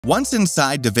Once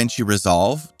inside DaVinci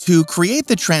Resolve, to create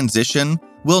the transition,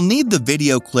 we'll need the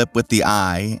video clip with the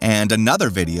eye and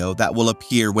another video that will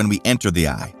appear when we enter the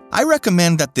eye. I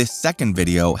recommend that this second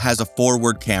video has a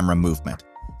forward camera movement,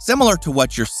 similar to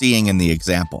what you're seeing in the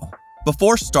example.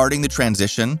 Before starting the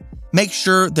transition, make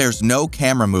sure there's no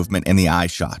camera movement in the eye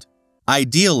shot.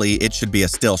 Ideally, it should be a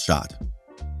still shot.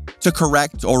 To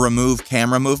correct or remove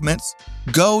camera movements,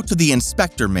 go to the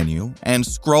Inspector menu and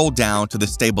scroll down to the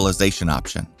Stabilization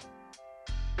option.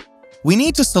 We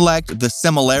need to select the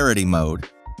Similarity mode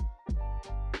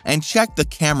and check the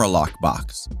Camera Lock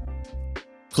box.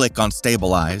 Click on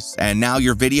Stabilize, and now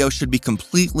your video should be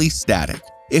completely static.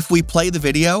 If we play the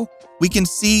video, we can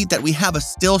see that we have a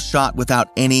still shot without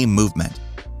any movement.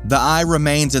 The eye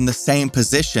remains in the same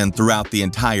position throughout the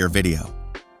entire video.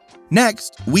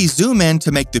 Next, we zoom in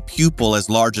to make the pupil as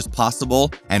large as possible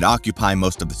and occupy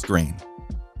most of the screen.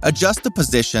 Adjust the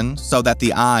position so that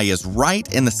the eye is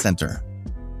right in the center.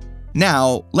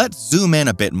 Now, let's zoom in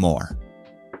a bit more.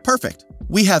 Perfect.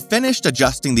 We have finished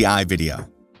adjusting the eye video.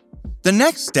 The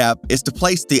next step is to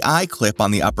place the eye clip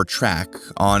on the upper track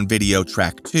on video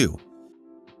track 2,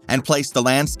 and place the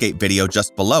landscape video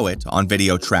just below it on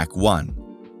video track 1.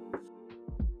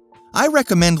 I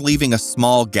recommend leaving a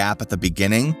small gap at the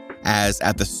beginning, as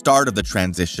at the start of the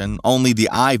transition, only the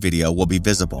eye video will be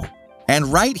visible.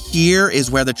 And right here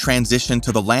is where the transition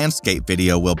to the landscape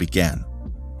video will begin.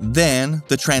 Then,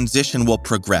 the transition will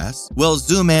progress. We'll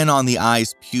zoom in on the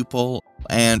eye's pupil,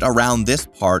 and around this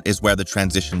part is where the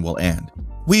transition will end.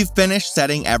 We've finished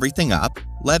setting everything up.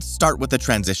 Let's start with the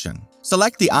transition.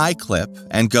 Select the eye clip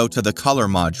and go to the Color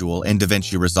module in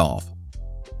DaVinci Resolve.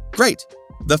 Great!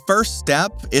 The first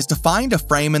step is to find a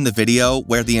frame in the video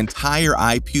where the entire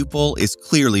eye pupil is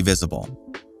clearly visible.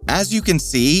 As you can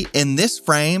see, in this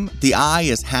frame, the eye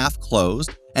is half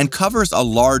closed and covers a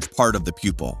large part of the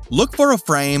pupil. Look for a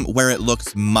frame where it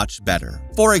looks much better.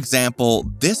 For example,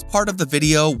 this part of the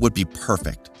video would be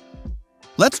perfect.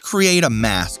 Let's create a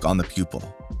mask on the pupil.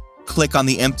 Click on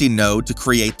the empty node to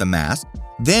create the mask,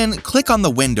 then click on the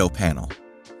window panel.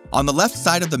 On the left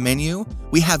side of the menu,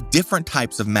 we have different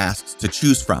types of masks to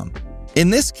choose from. In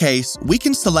this case, we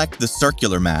can select the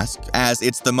circular mask as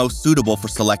it's the most suitable for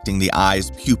selecting the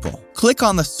eye's pupil. Click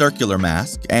on the circular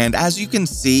mask, and as you can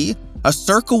see, a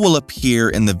circle will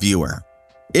appear in the viewer.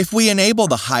 If we enable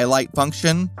the highlight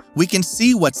function, we can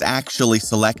see what's actually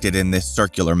selected in this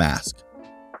circular mask.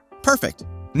 Perfect.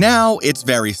 Now it's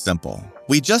very simple.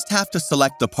 We just have to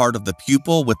select the part of the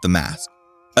pupil with the mask.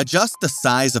 Adjust the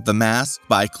size of the mask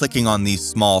by clicking on these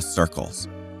small circles.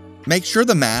 Make sure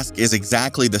the mask is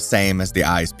exactly the same as the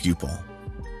eye's pupil.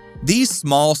 These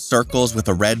small circles with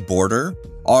a red border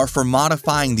are for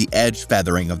modifying the edge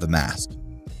feathering of the mask.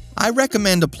 I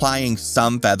recommend applying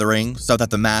some feathering so that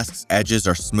the mask's edges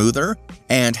are smoother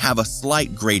and have a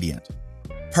slight gradient.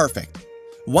 Perfect.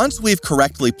 Once we've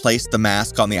correctly placed the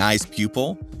mask on the eye's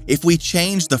pupil, if we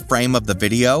change the frame of the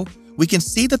video, we can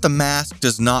see that the mask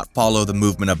does not follow the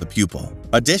movement of the pupil.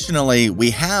 Additionally,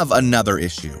 we have another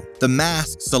issue. The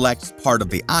mask selects part of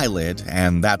the eyelid,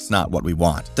 and that's not what we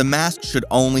want. The mask should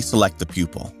only select the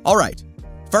pupil. Alright,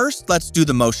 first let's do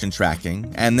the motion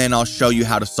tracking, and then I'll show you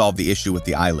how to solve the issue with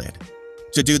the eyelid.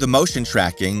 To do the motion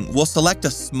tracking, we'll select a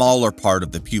smaller part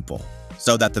of the pupil,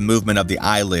 so that the movement of the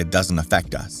eyelid doesn't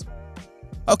affect us.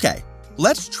 Okay,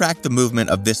 let's track the movement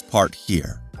of this part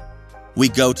here. We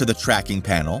go to the tracking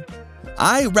panel.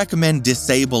 I recommend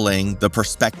disabling the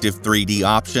Perspective 3D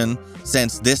option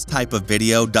since this type of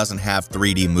video doesn't have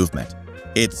 3D movement.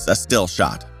 It's a still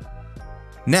shot.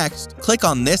 Next, click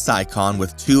on this icon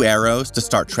with 2 arrows to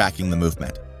start tracking the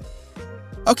movement.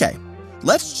 Okay,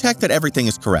 let's check that everything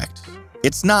is correct.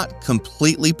 It's not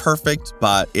completely perfect,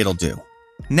 but it'll do.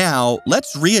 Now,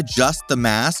 let's readjust the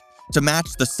mask to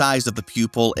match the size of the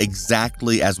pupil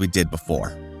exactly as we did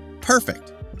before. Perfect.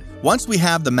 Once we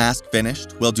have the mask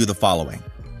finished, we'll do the following.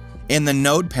 In the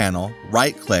node panel,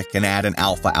 right-click and add an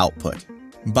alpha output.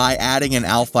 By adding an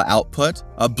alpha output,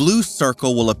 a blue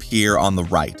circle will appear on the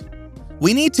right.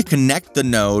 We need to connect the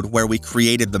node where we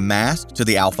created the mask to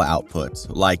the alpha output,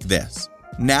 like this.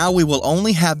 Now we will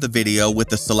only have the video with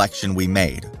the selection we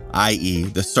made, i.e.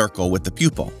 the circle with the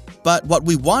pupil. But what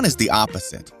we want is the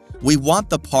opposite. We want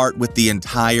the part with the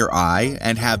entire eye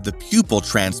and have the pupil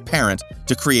transparent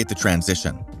to create the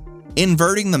transition.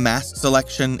 Inverting the mask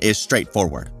selection is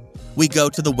straightforward. We go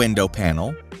to the window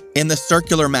panel. In the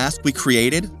circular mask we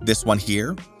created, this one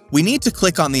here, we need to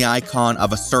click on the icon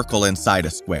of a circle inside a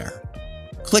square.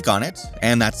 Click on it,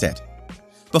 and that's it.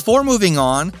 Before moving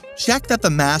on, check that the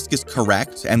mask is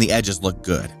correct and the edges look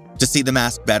good. To see the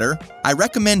mask better, I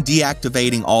recommend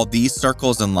deactivating all these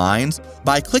circles and lines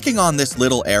by clicking on this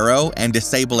little arrow and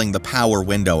disabling the power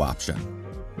window option.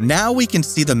 Now we can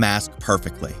see the mask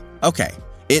perfectly. Okay,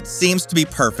 it seems to be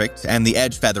perfect and the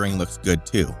edge feathering looks good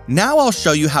too. Now I'll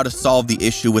show you how to solve the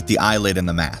issue with the eyelid in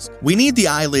the mask. We need the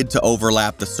eyelid to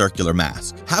overlap the circular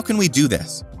mask. How can we do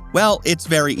this? Well, it's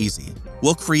very easy.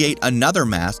 We'll create another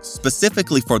mask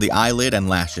specifically for the eyelid and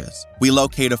lashes. We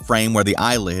locate a frame where the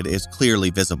eyelid is clearly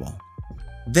visible.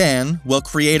 Then, we'll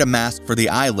create a mask for the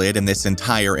eyelid in this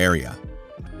entire area.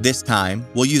 This time,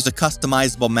 we'll use a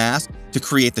customizable mask to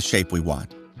create the shape we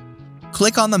want.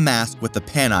 Click on the mask with the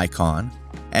pen icon,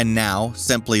 and now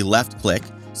simply left-click,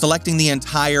 selecting the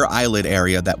entire eyelid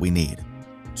area that we need.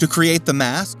 To create the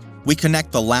mask, we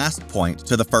connect the last point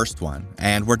to the first one,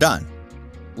 and we're done.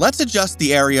 Let's adjust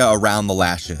the area around the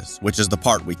lashes, which is the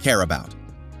part we care about.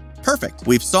 Perfect,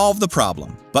 we've solved the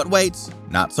problem. But wait,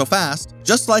 not so fast.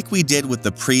 Just like we did with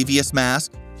the previous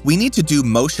mask, we need to do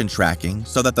motion tracking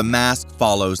so that the mask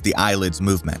follows the eyelid's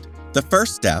movement. The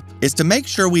first step is to make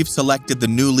sure we've selected the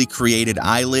newly created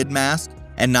eyelid mask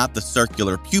and not the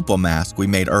circular pupil mask we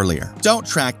made earlier. Don't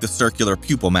track the circular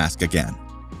pupil mask again.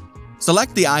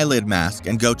 Select the eyelid mask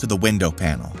and go to the window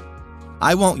panel.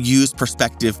 I won't use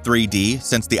Perspective 3D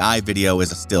since the eye video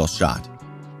is a still shot.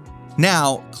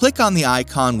 Now, click on the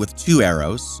icon with 2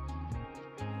 arrows.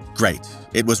 Great,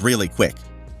 it was really quick.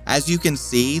 As you can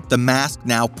see, the mask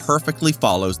now perfectly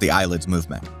follows the eyelid's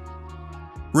movement.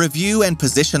 Review and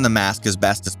position the mask as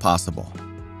best as possible.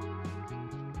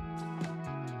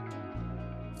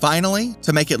 Finally,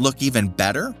 to make it look even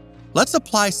better, let's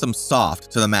apply some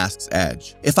soft to the mask's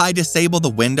edge. If I disable the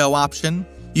window option,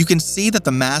 you can see that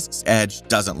the mask's edge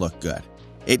doesn't look good.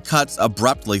 It cuts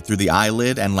abruptly through the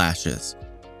eyelid and lashes.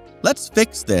 Let's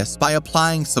fix this by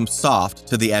applying some soft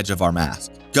to the edge of our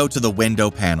mask. Go to the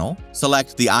window panel,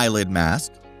 select the eyelid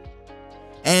mask,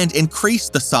 and increase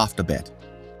the soft a bit.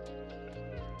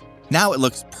 Now it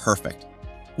looks perfect.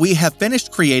 We have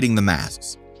finished creating the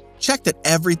masks. Check that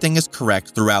everything is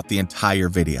correct throughout the entire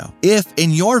video. If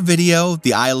in your video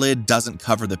the eyelid doesn't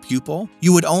cover the pupil,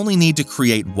 you would only need to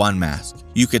create one mask.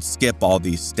 You could skip all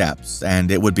these steps and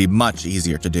it would be much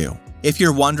easier to do. If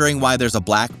you're wondering why there's a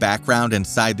black background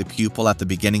inside the pupil at the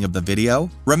beginning of the video,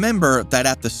 remember that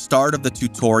at the start of the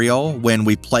tutorial, when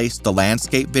we placed the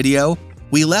landscape video,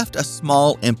 we left a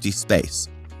small empty space.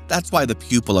 That's why the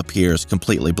pupil appears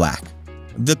completely black.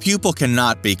 The pupil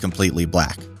cannot be completely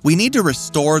black. We need to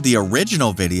restore the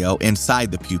original video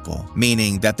inside the pupil,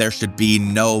 meaning that there should be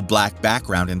no black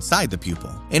background inside the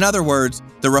pupil. In other words,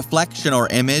 the reflection or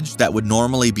image that would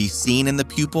normally be seen in the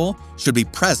pupil should be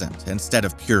present instead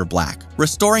of pure black.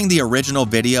 Restoring the original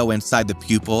video inside the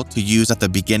pupil to use at the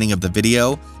beginning of the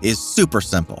video is super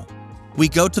simple. We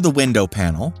go to the window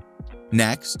panel.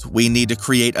 Next, we need to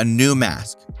create a new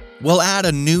mask. We'll add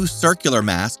a new circular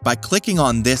mask by clicking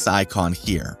on this icon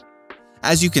here.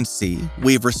 As you can see,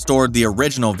 we've restored the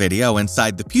original video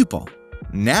inside the pupil.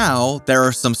 Now, there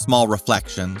are some small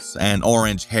reflections and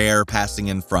orange hair passing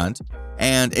in front,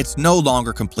 and it's no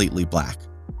longer completely black.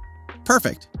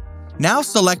 Perfect. Now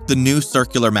select the new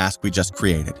circular mask we just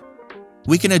created.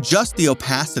 We can adjust the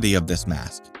opacity of this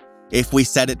mask. If we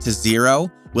set it to 0,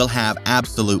 we'll have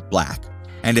absolute black,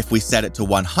 and if we set it to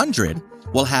 100,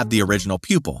 we'll have the original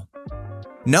pupil.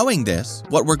 Knowing this,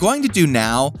 what we're going to do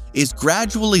now is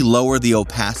gradually lower the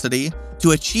opacity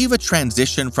to achieve a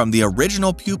transition from the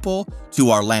original pupil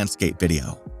to our landscape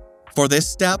video. For this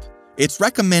step, it's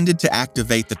recommended to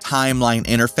activate the timeline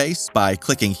interface by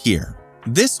clicking here.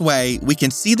 This way, we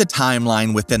can see the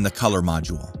timeline within the color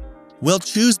module. We'll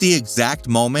choose the exact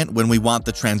moment when we want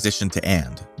the transition to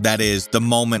end. That is, the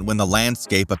moment when the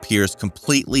landscape appears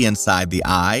completely inside the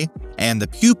eye and the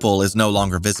pupil is no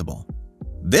longer visible.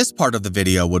 This part of the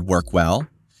video would work well.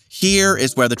 Here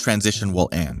is where the transition will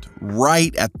end,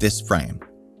 right at this frame.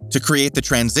 To create the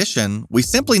transition, we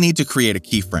simply need to create a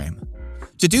keyframe.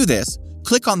 To do this,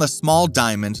 click on the small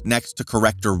diamond next to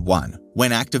Corrector 1.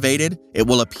 When activated, it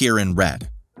will appear in red.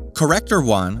 Corrector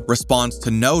 1 responds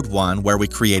to Node 1 where we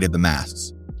created the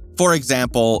masks. For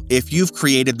example, if you've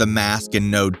created the mask in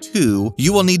Node 2,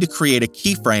 you will need to create a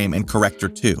keyframe in Corrector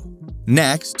 2.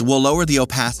 Next, we'll lower the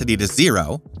opacity to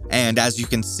 0, and as you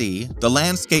can see, the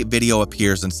landscape video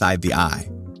appears inside the eye.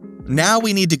 Now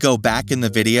we need to go back in the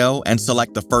video and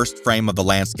select the first frame of the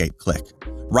landscape click,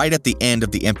 right at the end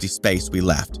of the empty space we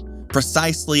left,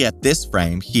 precisely at this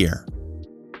frame here.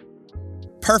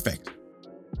 Perfect.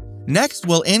 Next,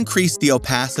 we'll increase the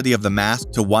opacity of the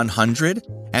mask to 100,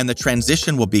 and the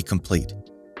transition will be complete.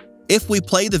 If we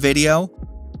play the video,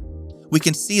 we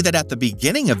can see that at the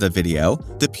beginning of the video,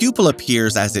 the pupil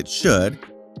appears as it should,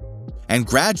 and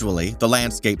gradually the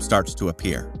landscape starts to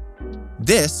appear.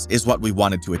 This is what we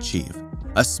wanted to achieve,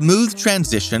 a smooth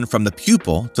transition from the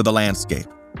pupil to the landscape.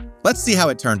 Let's see how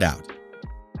it turned out.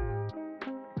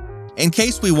 In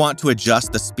case we want to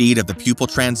adjust the speed of the pupil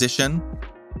transition,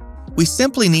 we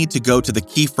simply need to go to the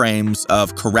keyframes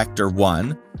of corrector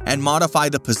 1 and modify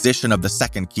the position of the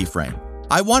second keyframe.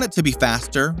 I want it to be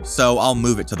faster, so I'll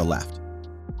move it to the left.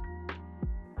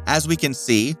 As we can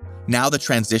see, now the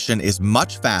transition is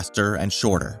much faster and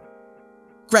shorter.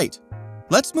 Great!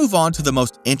 Let's move on to the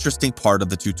most interesting part of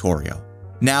the tutorial.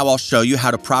 Now I'll show you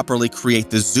how to properly create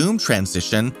the zoom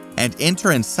transition and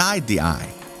enter inside the eye.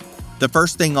 The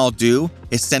first thing I'll do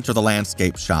is center the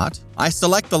landscape shot. I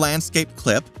select the landscape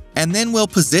clip, and then we'll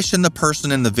position the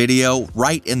person in the video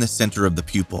right in the center of the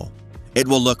pupil. It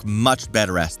will look much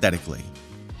better aesthetically.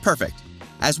 Perfect.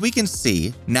 As we can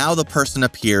see, now the person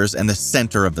appears in the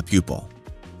center of the pupil.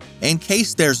 In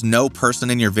case there's no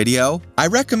person in your video, I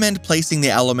recommend placing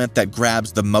the element that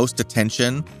grabs the most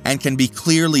attention and can be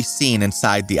clearly seen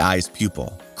inside the eye's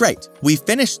pupil. Great, we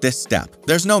finished this step.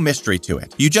 There's no mystery to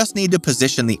it. You just need to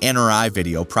position the inner eye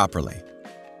video properly.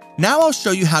 Now I'll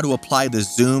show you how to apply the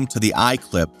zoom to the eye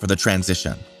clip for the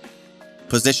transition.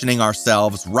 Positioning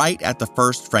ourselves right at the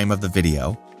first frame of the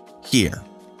video, here.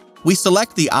 We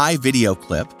select the eye video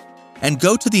clip and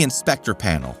go to the inspector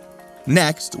panel.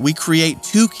 Next, we create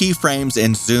 2 keyframes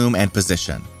in zoom and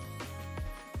position.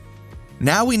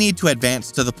 Now we need to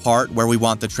advance to the part where we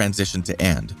want the transition to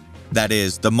end. That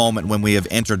is, the moment when we have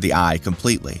entered the eye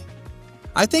completely.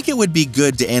 I think it would be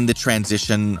good to end the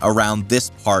transition around this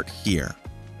part here.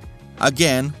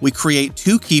 Again, we create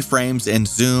 2 keyframes in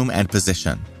zoom and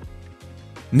position.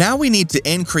 Now we need to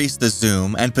increase the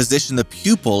zoom and position the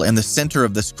pupil in the center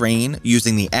of the screen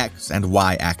using the X and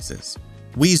Y axes.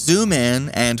 We zoom in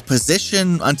and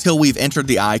position until we've entered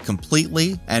the eye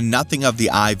completely and nothing of the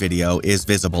eye video is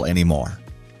visible anymore.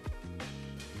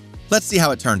 Let's see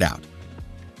how it turned out.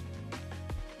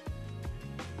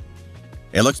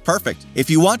 It looks perfect. If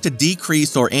you want to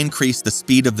decrease or increase the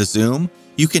speed of the zoom,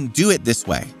 you can do it this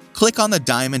way. Click on the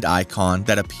diamond icon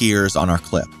that appears on our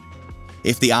clip.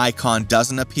 If the icon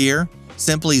doesn't appear,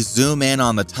 simply zoom in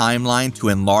on the timeline to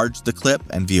enlarge the clip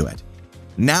and view it.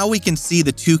 Now we can see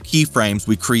the 2 keyframes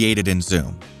we created in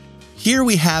zoom. Here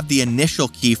we have the initial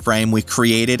keyframe we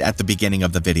created at the beginning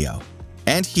of the video.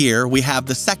 And here we have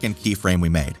the second keyframe we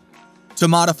made. To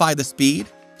modify the speed,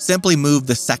 simply move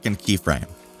the second keyframe.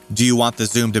 Do you want the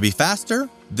zoom to be faster?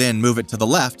 Then move it to the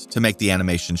left to make the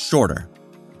animation shorter.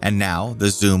 And now the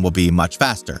zoom will be much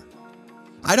faster.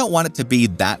 I don't want it to be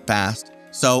that fast,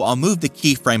 so I'll move the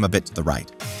keyframe a bit to the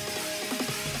right.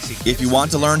 If you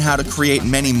want to learn how to create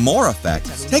many more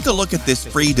effects, take a look at this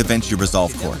free DaVinci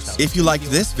Resolve course. If you liked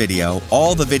this video,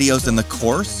 all the videos in the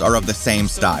course are of the same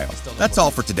style. That's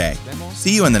all for today.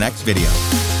 See you in the next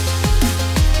video.